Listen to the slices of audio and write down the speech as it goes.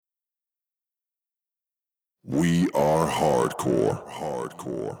We are hardcore,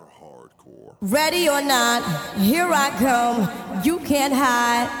 hardcore, hardcore. Ready or not, here I come. You can't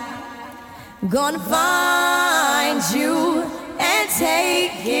hide. Gonna find you and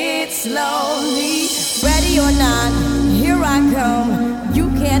take it slowly. Ready or not, here I come.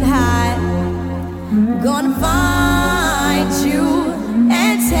 You can't hide. Gonna find you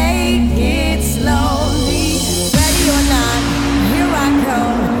and take it slowly. Ready or not, here I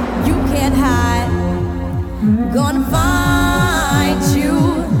come. You can't hide. Gonna find you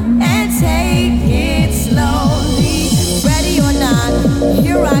and take it slowly. Ready or not,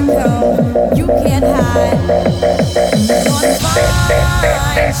 here I come. You can't hide. Gonna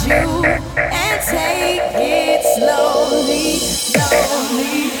find you and take it slowly,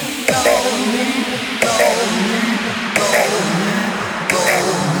 slowly, slowly,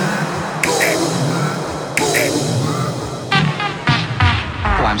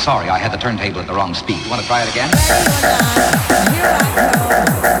 Oh, I'm sorry, I had the turntable at the wrong speed. Want to try it again?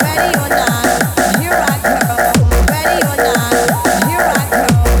 Ready or not, here I come. Ready or not, here I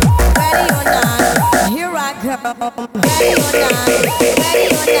come. Ready or not, here I come. Ready or not, ready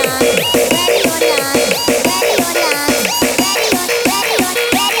or not, ready or not, ready or not,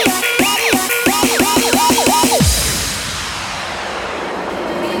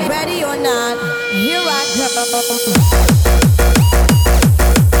 ready or not, here I come.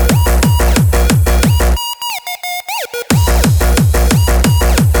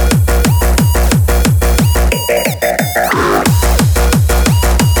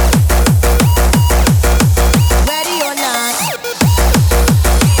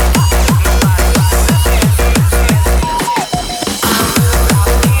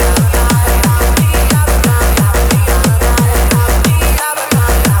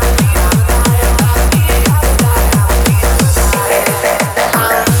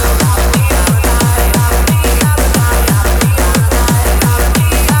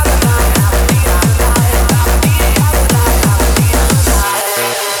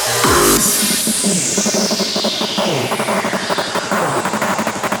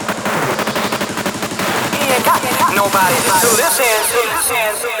 Nobody to listen.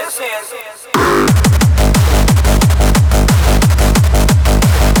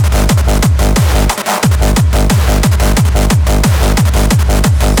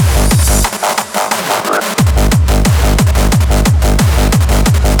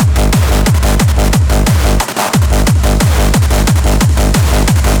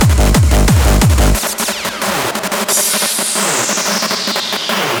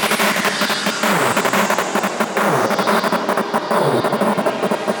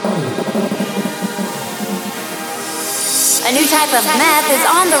 A new type of meth is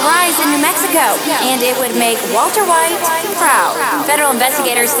on the rise in New Mexico, and it would make Walter White proud. Federal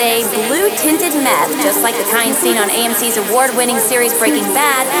investigators say blue-tinted meth, just like the kind seen on AMC's award-winning series Breaking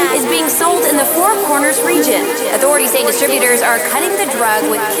Bad, is being sold in the Four Corners region. Authorities say distributors are cutting the drug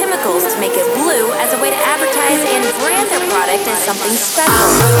with chemicals to make it blue as a way to advertise and brand their product as something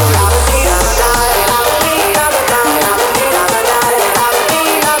special.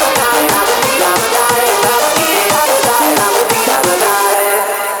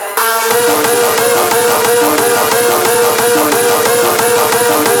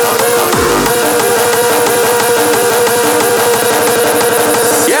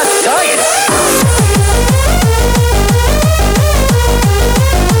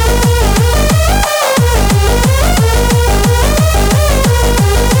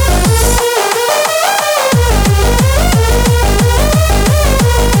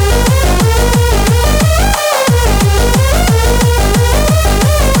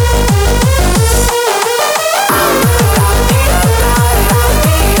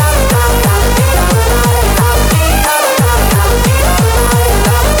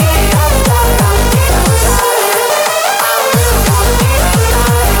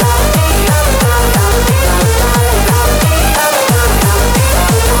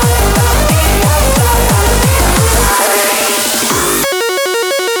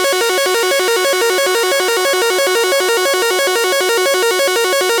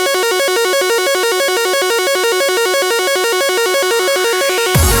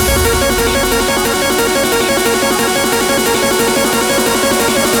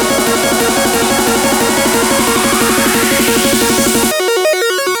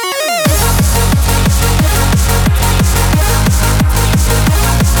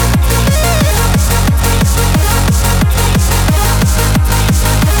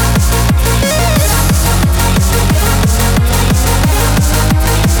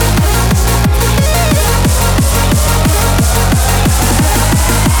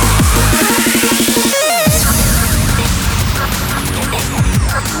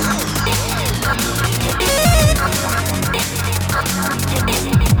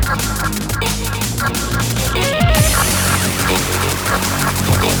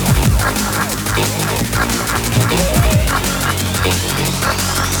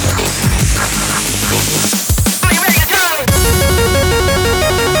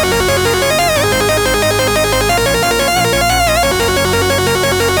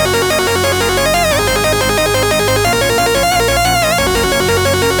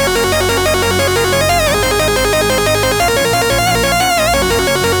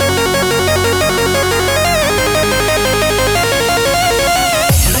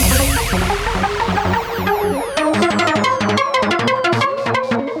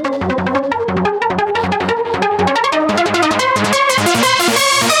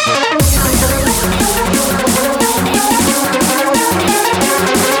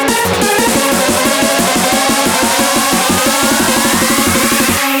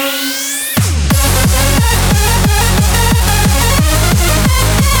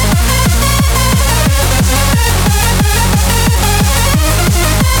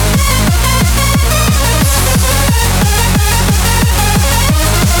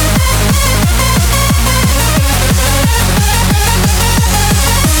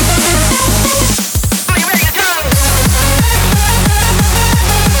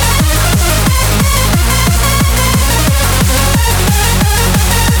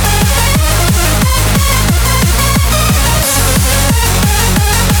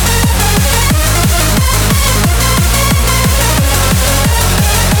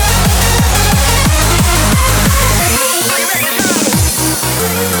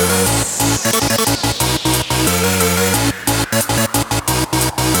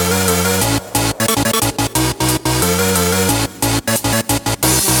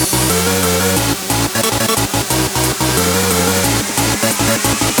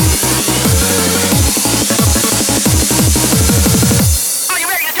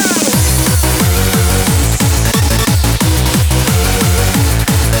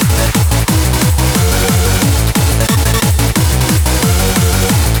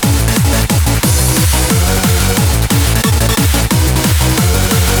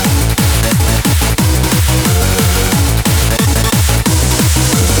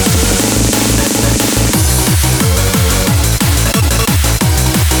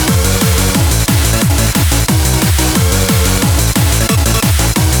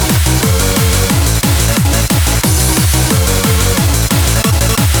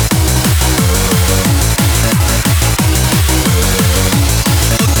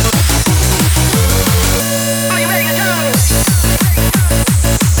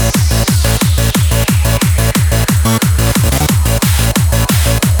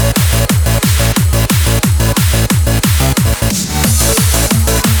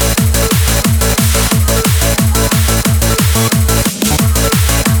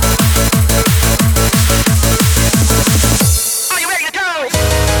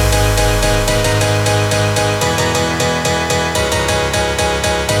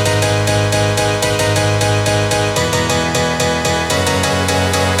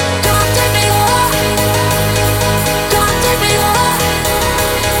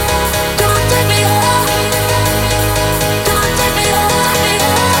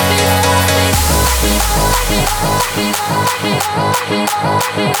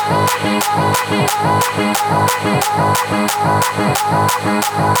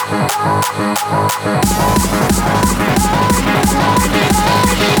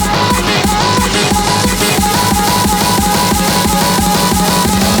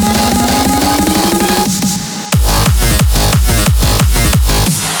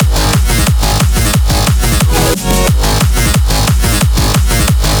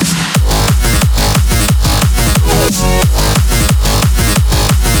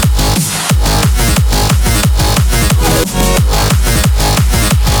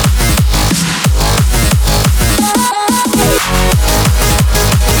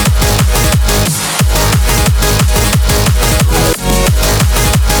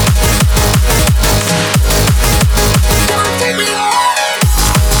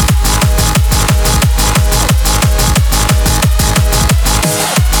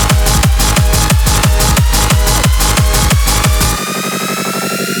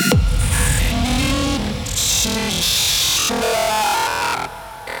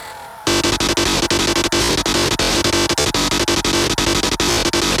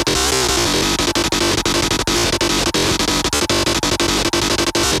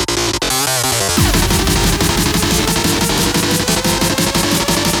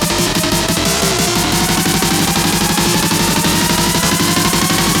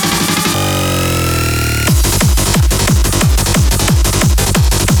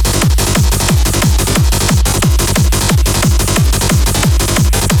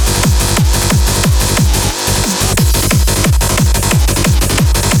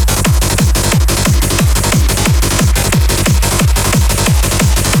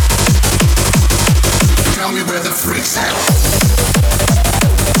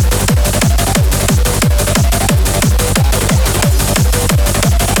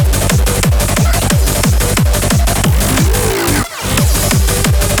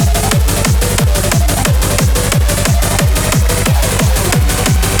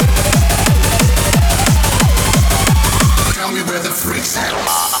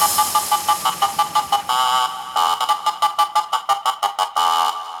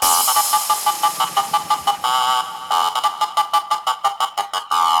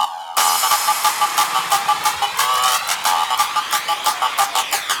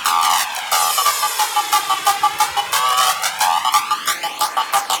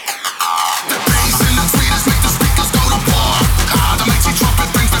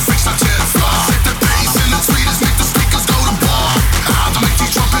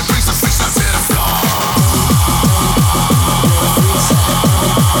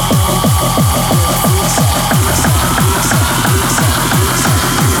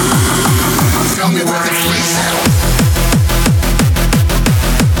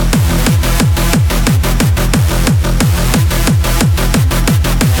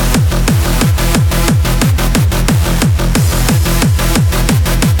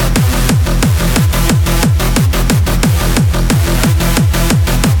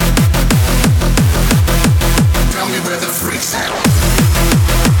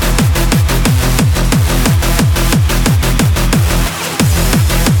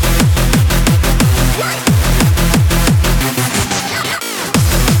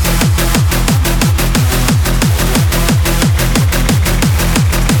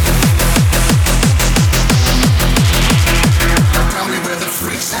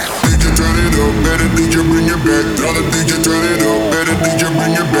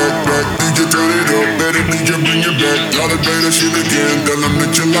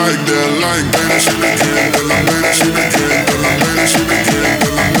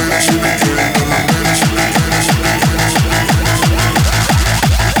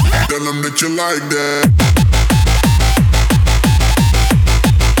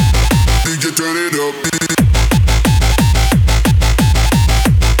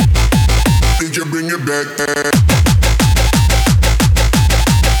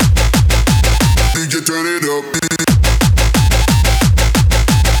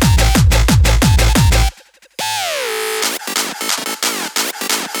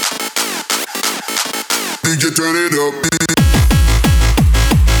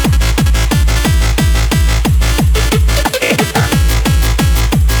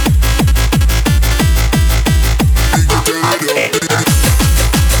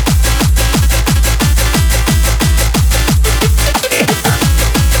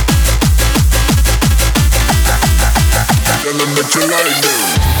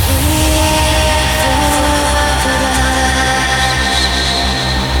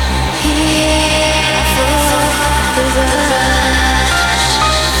 Here for the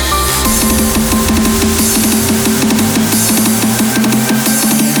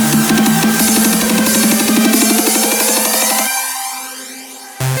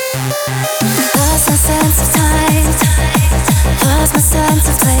Lost my sense of time, lost my sense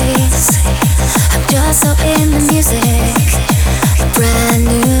of place. I'm just so in the music, a brand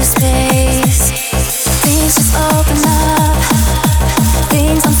new space. Things just open up,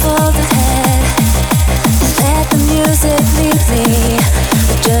 things unfold ahead. Let the music lead me,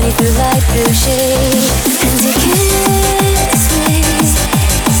 a journey through light, through shade. And you kiss me,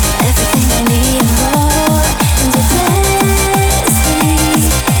 everything I need and more. And you bless me,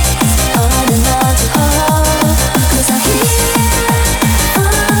 on and on to hold. 'Cause I'm here for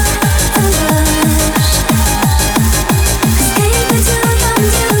the rush, escape into your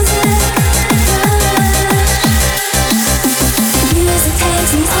music rush. Music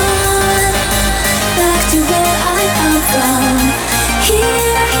takes me on, back to where I come from.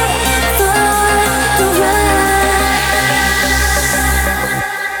 Here for the ride.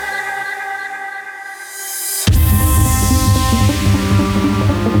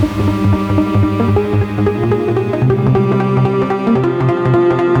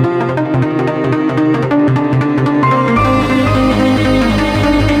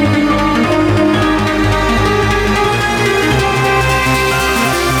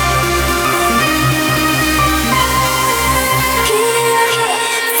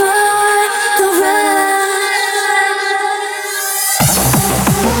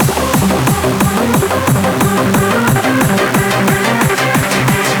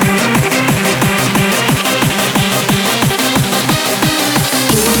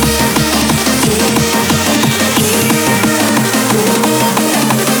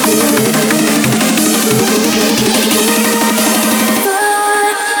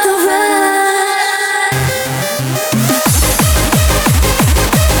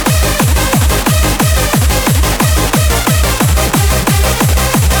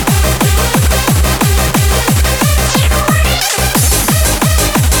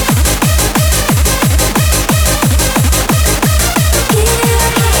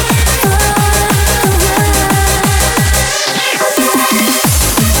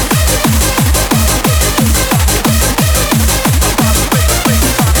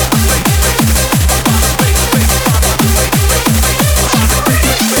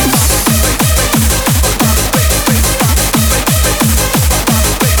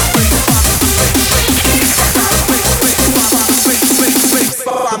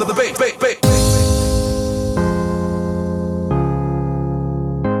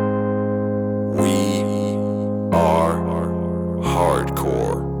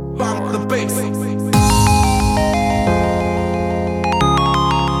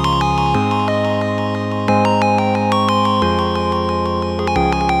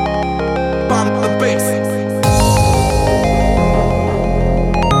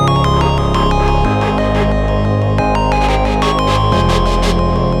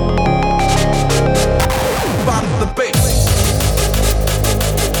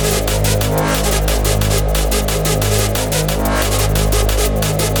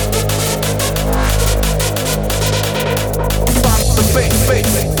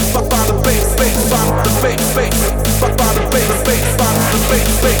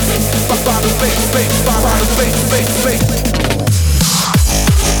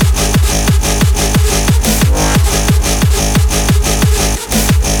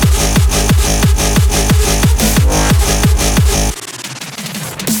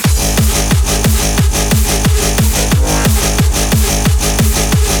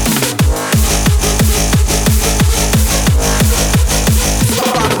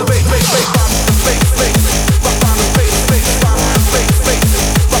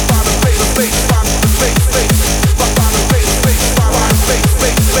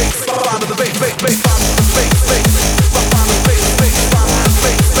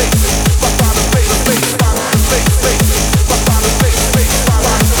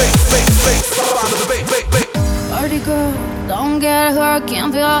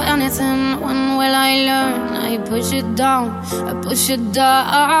 Push it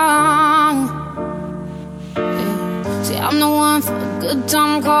down. Yeah. See, I'm the one for a good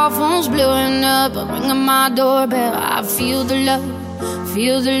time call, phone's blowing up, I'm ringing my doorbell. I feel the love,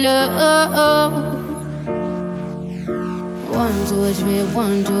 feel the love. 1, 2, 3,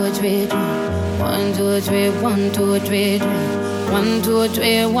 1, 2, 3, 1, 2, 3, 1, 2, 3, 1, 2,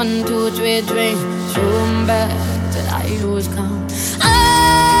 3, 1, 2, 3, 3. So bad that I lose count.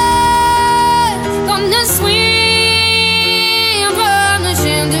 I'm gonna swing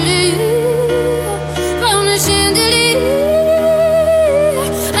chandelier, from the chandelier.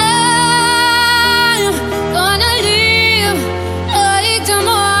 I'm gonna live like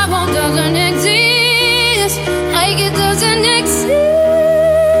tomorrow doesn't exist, like it doesn't exist.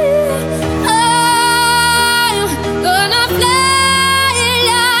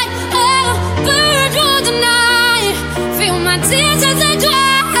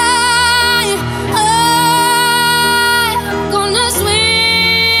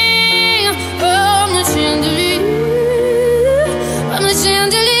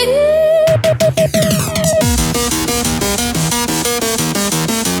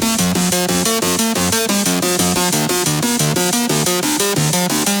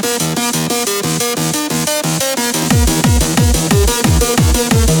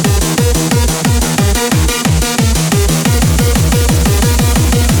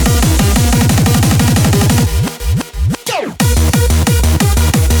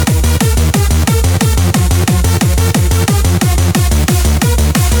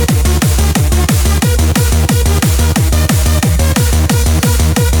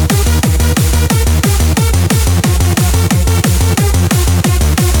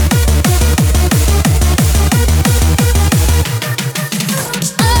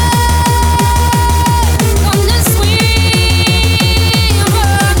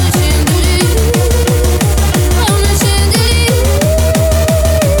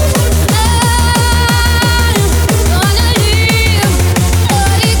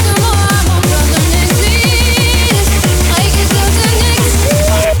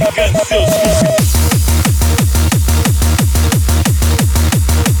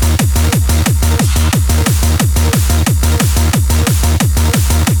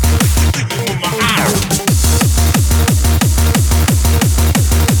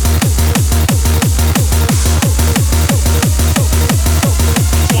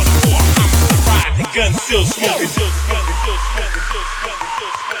 gun still smoking. Still smoking.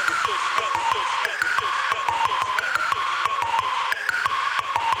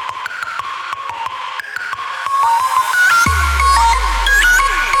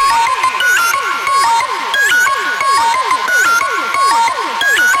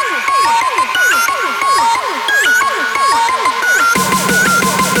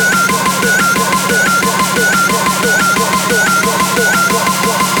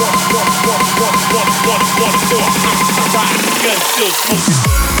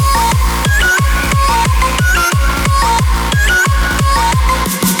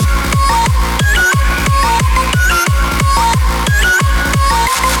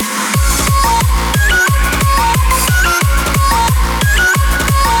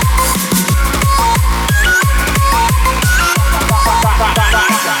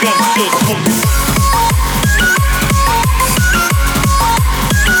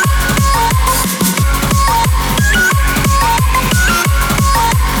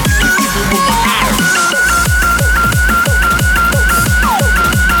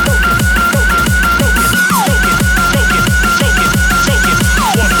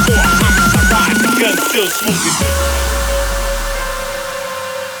 Still smoking.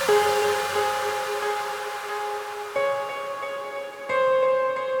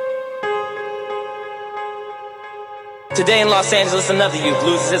 Today in Los Angeles, another youth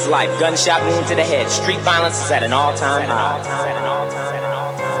loses his life. Gunshot wound to the head. Street violence is at an all-time high.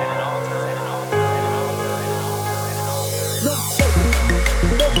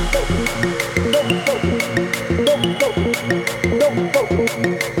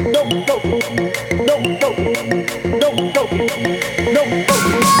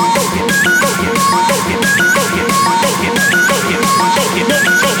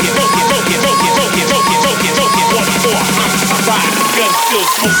 Still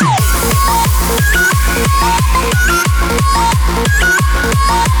smoking.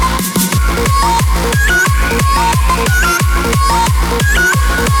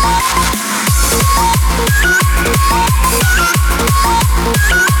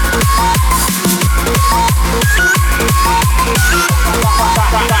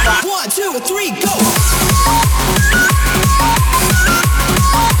 One, two, three, go!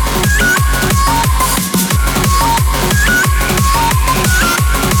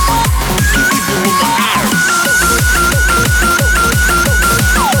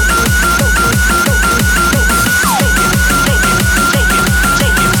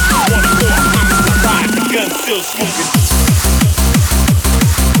 Still smoking.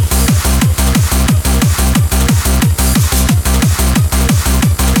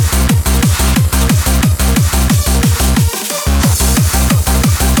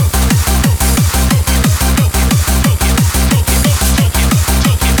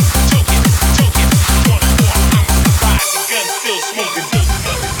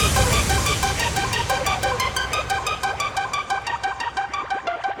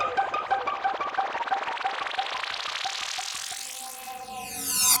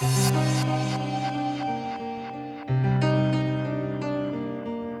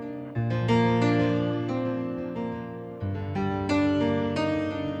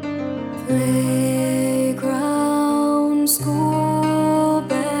 Playground, school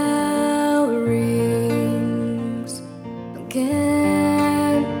bell rings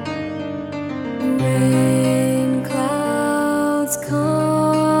again. Rain clouds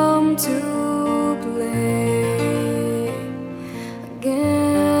come to play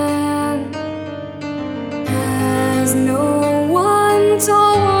again. Has no one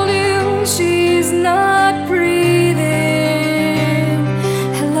told you she's not breathing?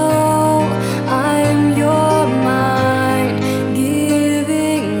 Hello, I'm your mind,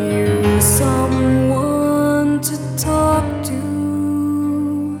 giving you someone to talk to.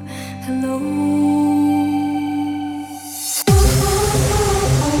 Hello.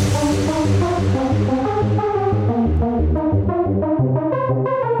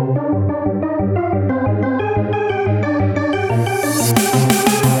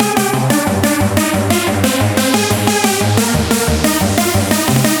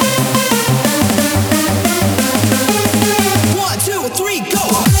 One, two, three, go!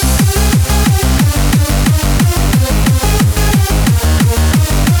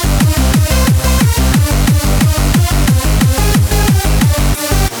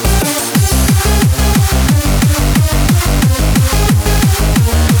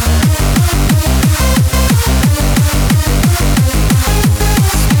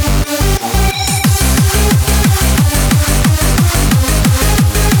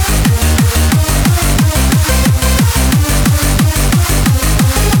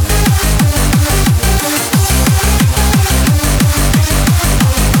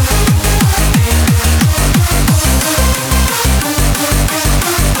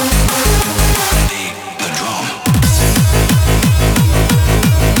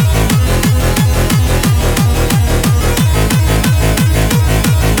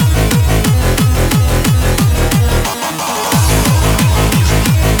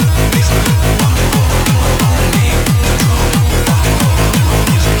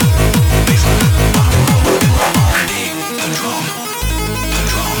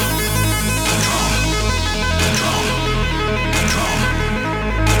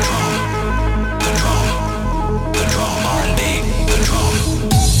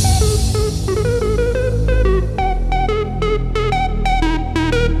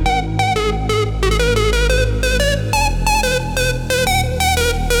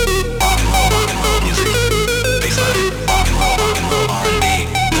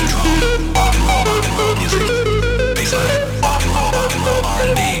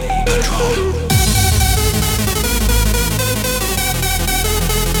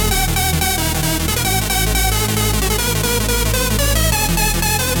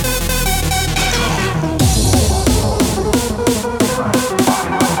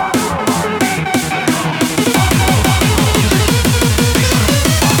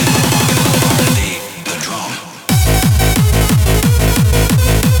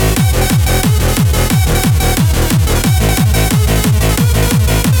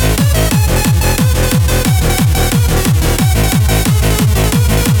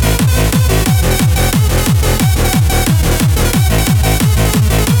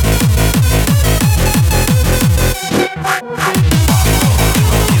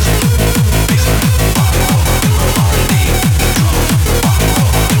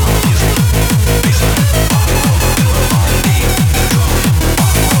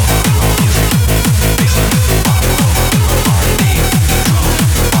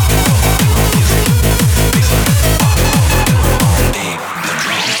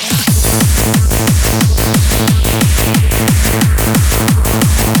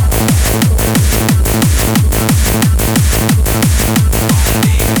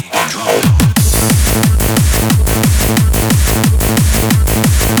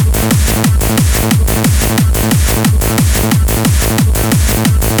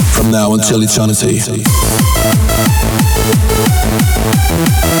 From now until eternity.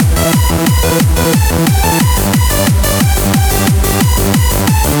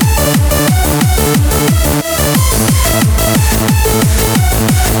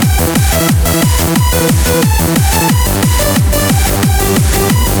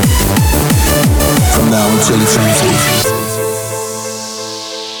 From now until eternity.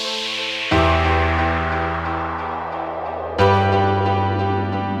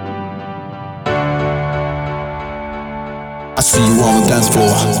 I see you on the dance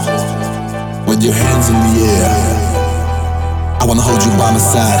floor with your hands in the air. I wanna hold you by my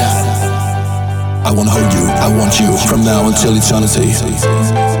side. I wanna hold you, I want you from now until eternity.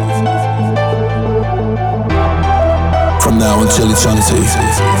 From now until eternity.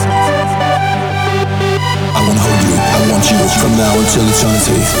 I wanna hold you, I want you from now until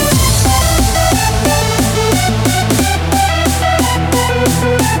eternity.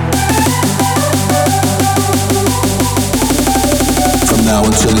 From now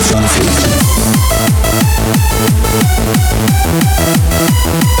until eternity.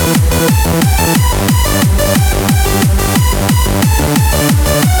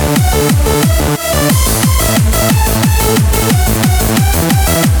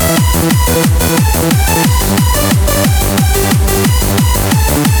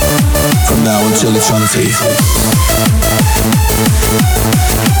 From now until eternity.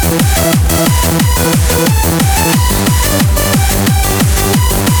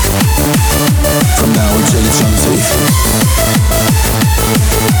 From now until eternity.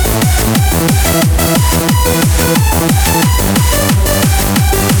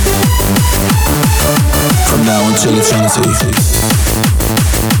 From now until eternity.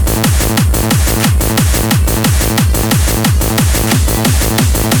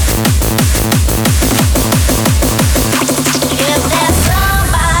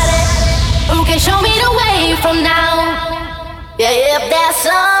 Show me the way from now. Yeah, if there's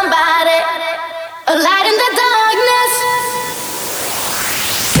somebody, a light in the darkness,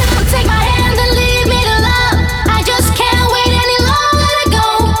 come take my hand and lead me to love. I just can't wait any longer to go.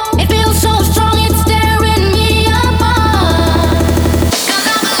 It feels so strong, it's tearing me apart. 'Cause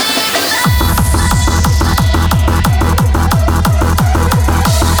I believe in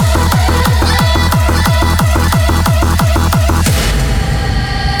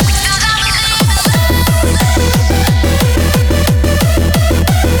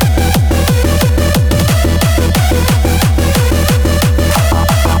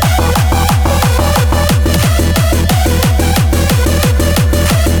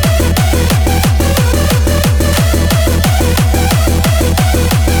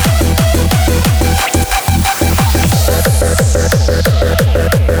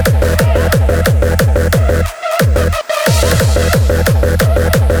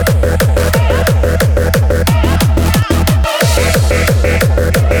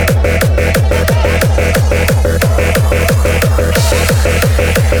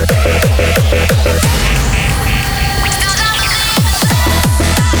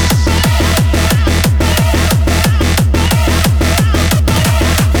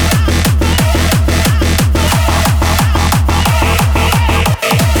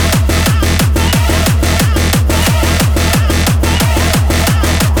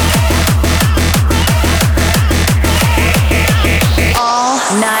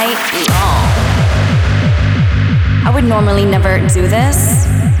normally never do this.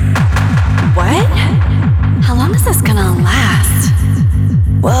 What? How long is this gonna last?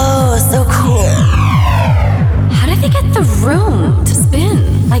 Whoa, so cool. How did they get the room to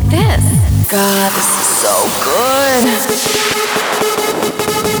spin like this? God, this is so good.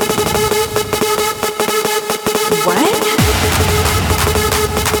 What?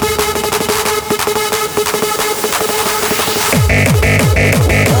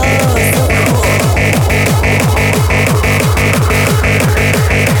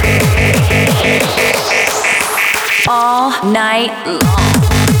 All night long.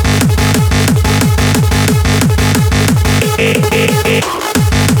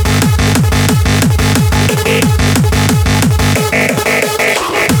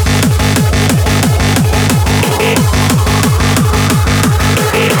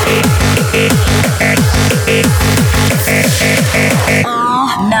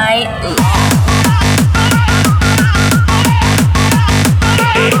 All night long.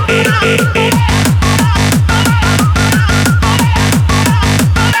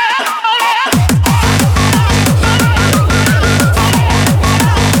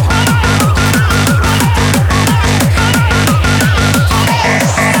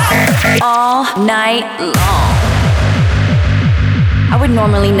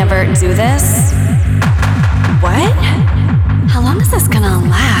 normally never do this. What? How long is this gonna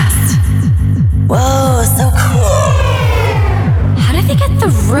last? Whoa, so cool. How did they get the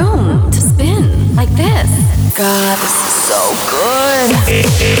room to spin like this? God, this is so good.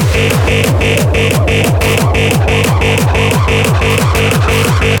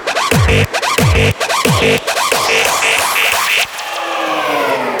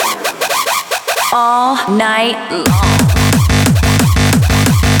 All night long.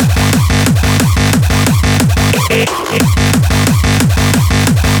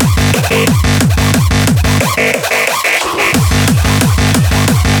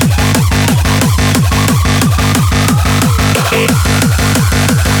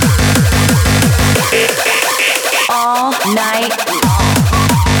 All night long.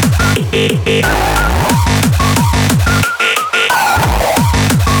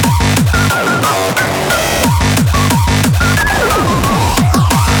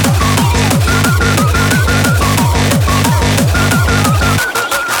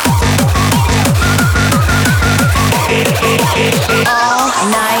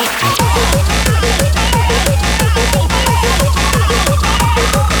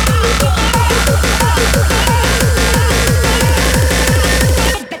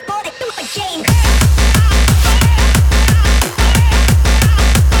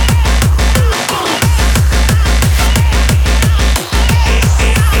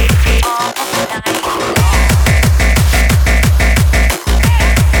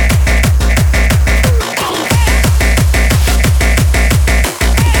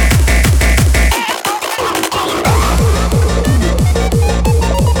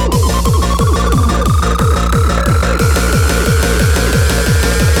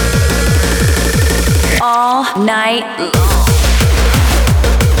 Night long.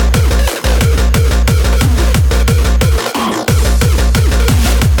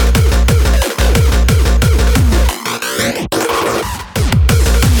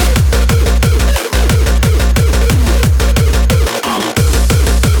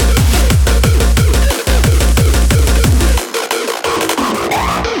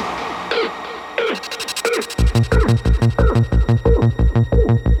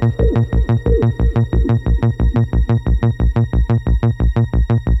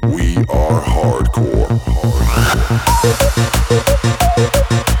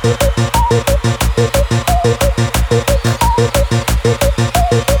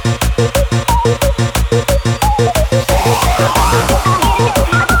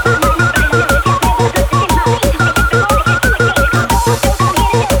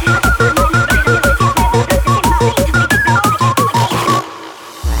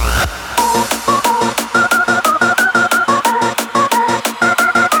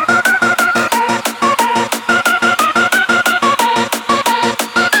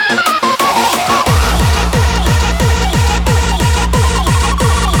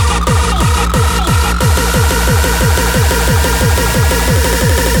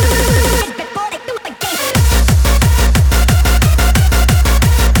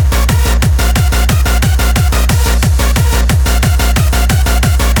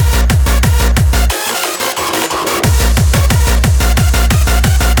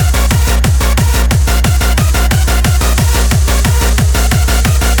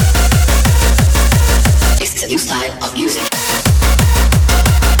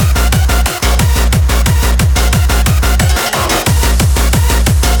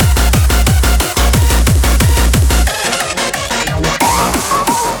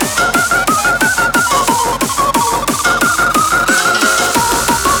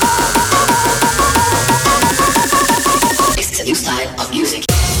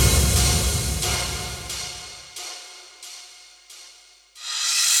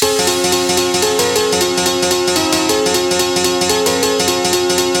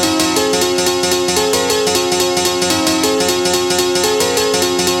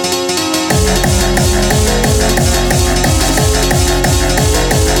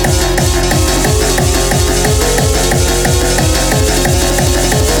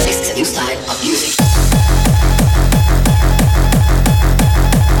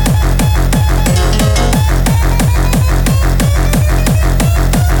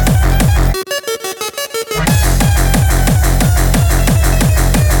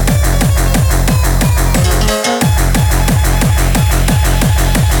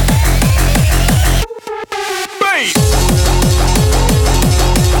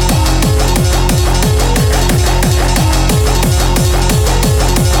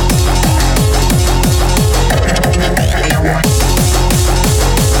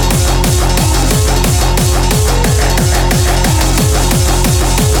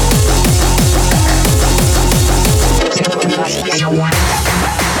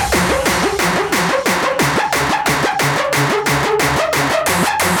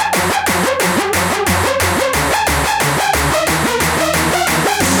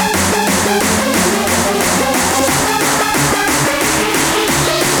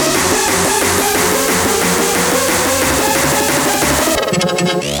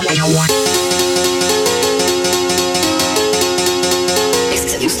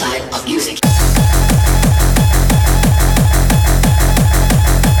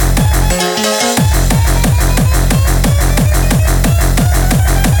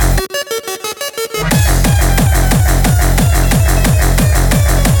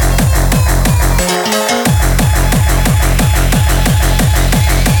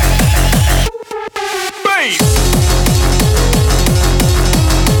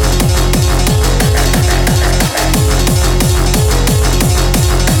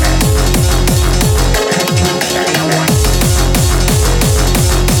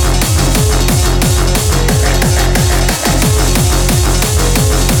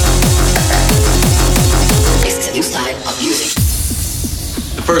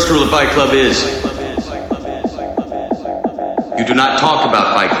 The first rule of Fight Club is you do not talk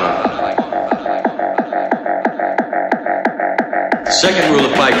about Fight Club. The second rule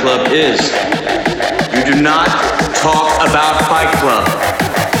of Fight Club is you do not talk about Fight Club.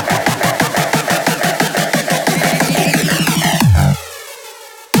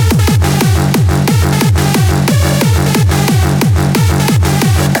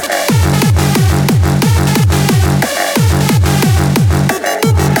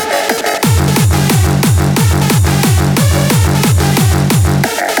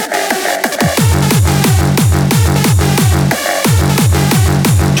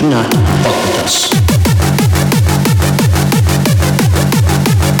 Do not fuck with us.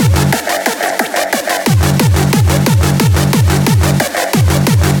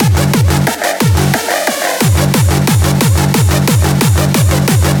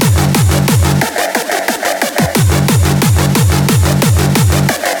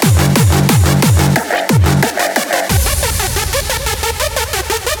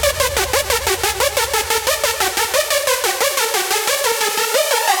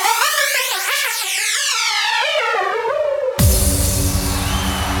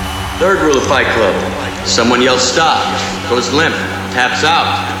 Third rule of Fight Club. Someone yells stop, goes limp, taps out.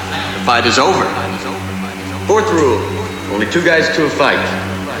 The fight is over. Fourth rule. Only two guys to a fight.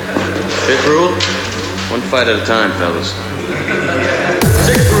 Fifth rule. One fight at a time, fellas.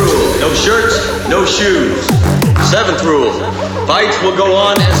 Sixth rule. No shirts, no shoes. Seventh rule. Fights will go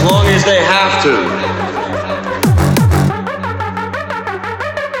on as long as they have to.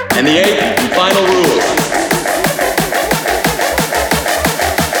 And the eighth and final rule.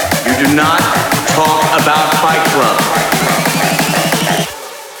 Do not talk about Fight Club.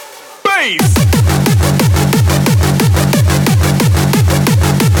 Bass!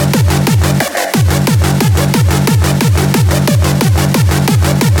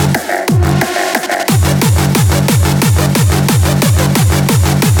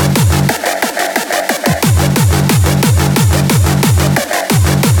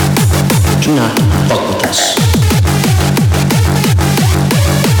 Do not fuck with us.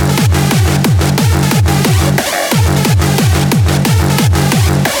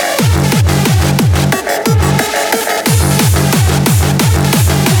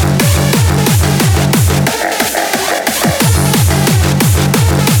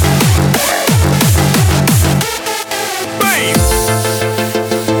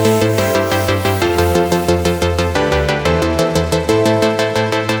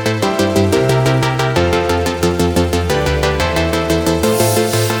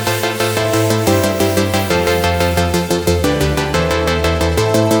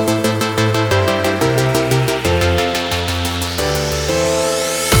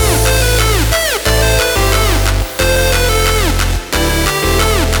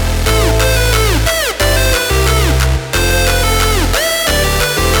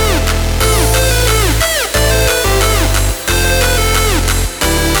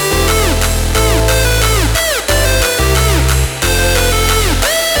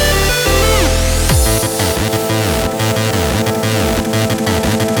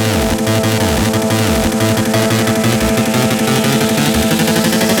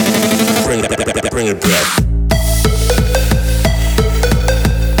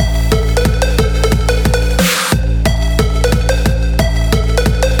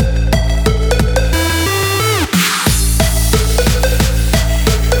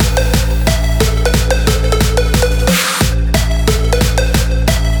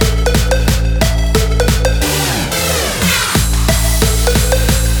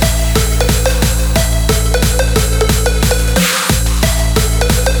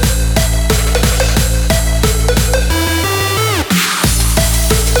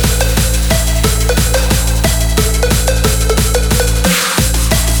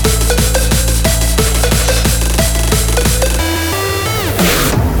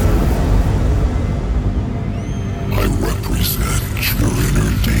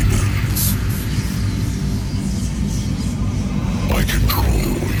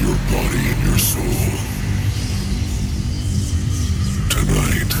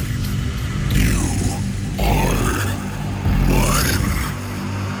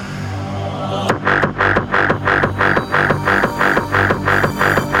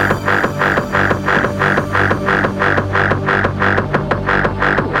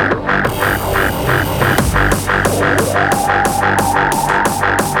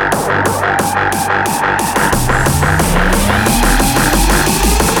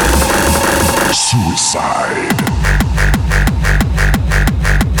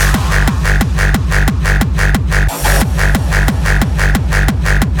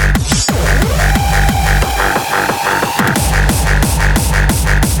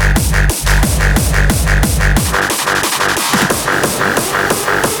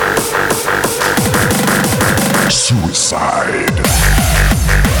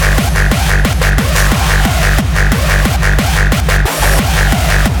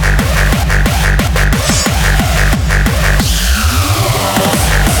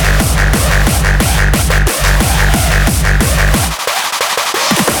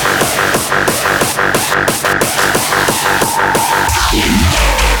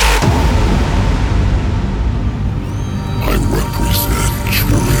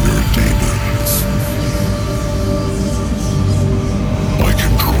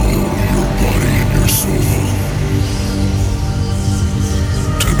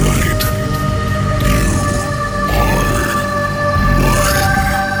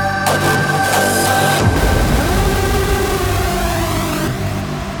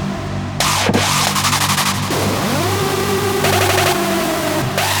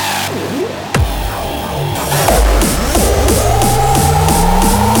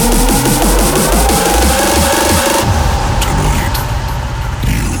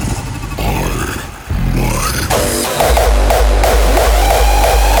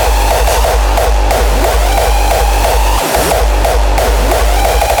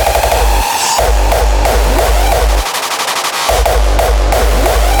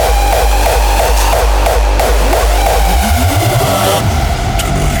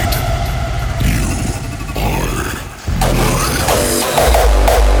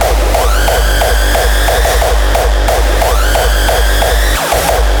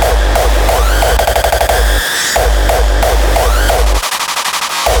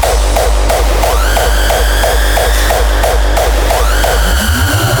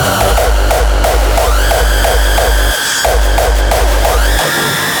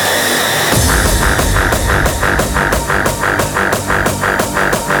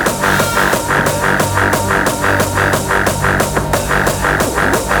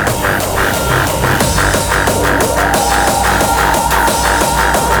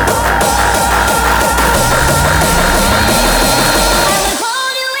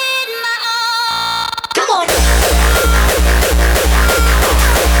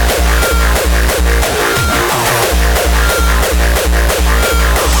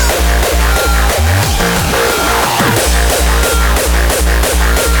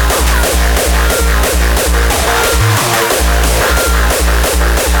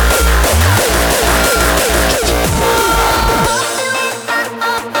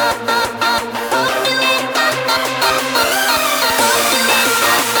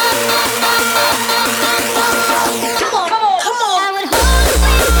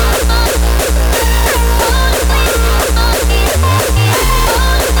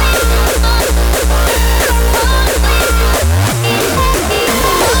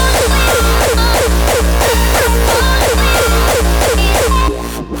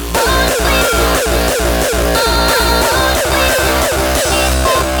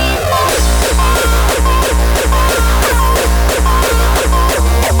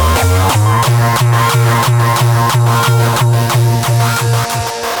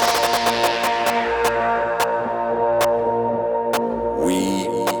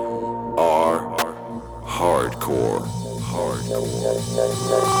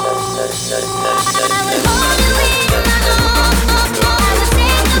 Everybody